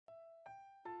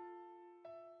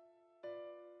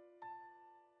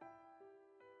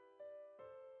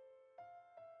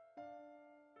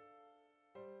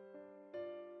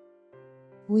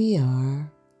We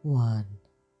are one.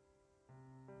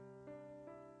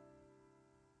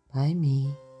 By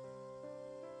me,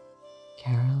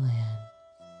 Carol Ann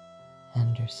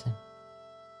Henderson.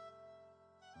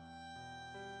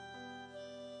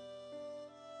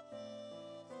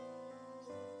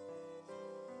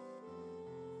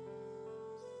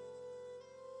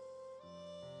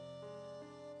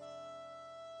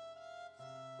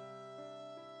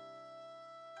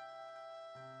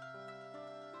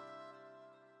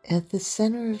 At the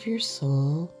center of your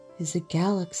soul is a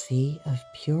galaxy of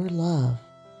pure love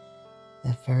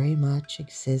that very much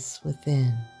exists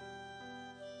within,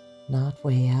 not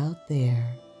way out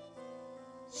there,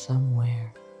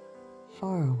 somewhere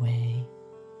far away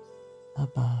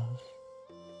above.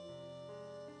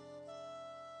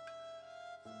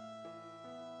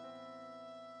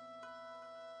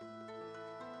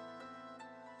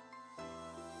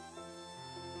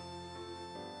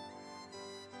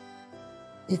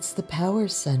 It's the power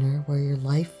center where your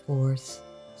life force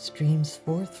streams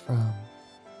forth from.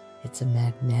 It's a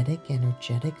magnetic,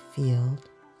 energetic field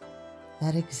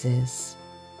that exists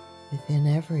within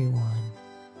everyone.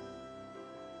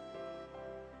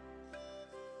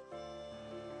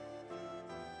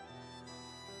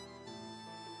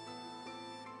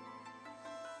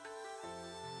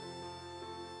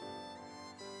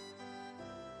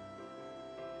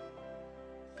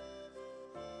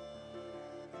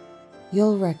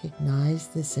 You'll recognize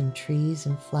this in trees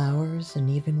and flowers and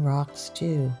even rocks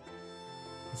too.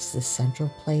 It's the central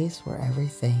place where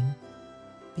everything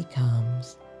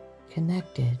becomes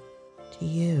connected to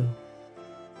you.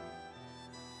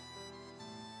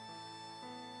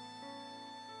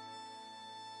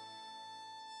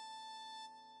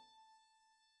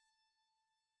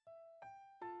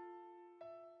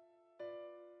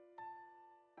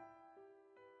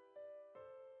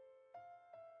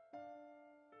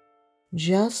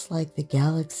 Just like the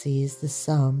galaxy is the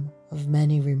sum of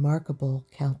many remarkable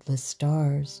countless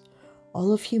stars,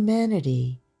 all of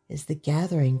humanity is the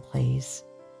gathering place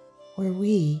where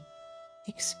we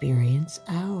experience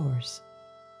ours.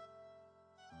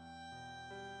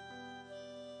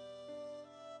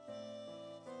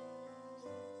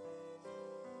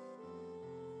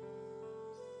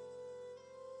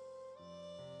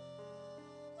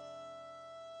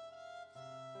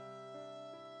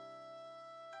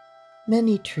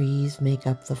 Many trees make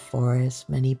up the forest,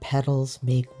 many petals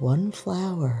make one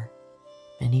flower,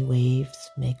 many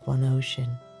waves make one ocean,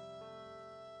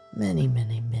 many,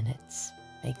 many minutes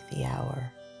make the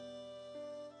hour.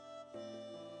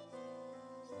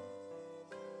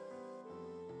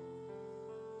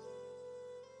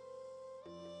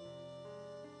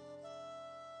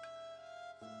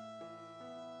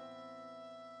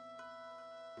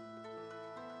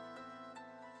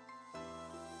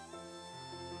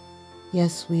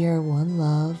 Yes, we are one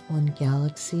love, one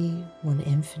galaxy, one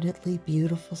infinitely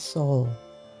beautiful soul,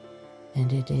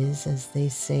 and it is, as they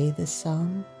say, the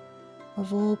sum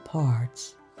of all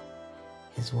parts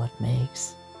is what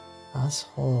makes us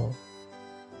whole.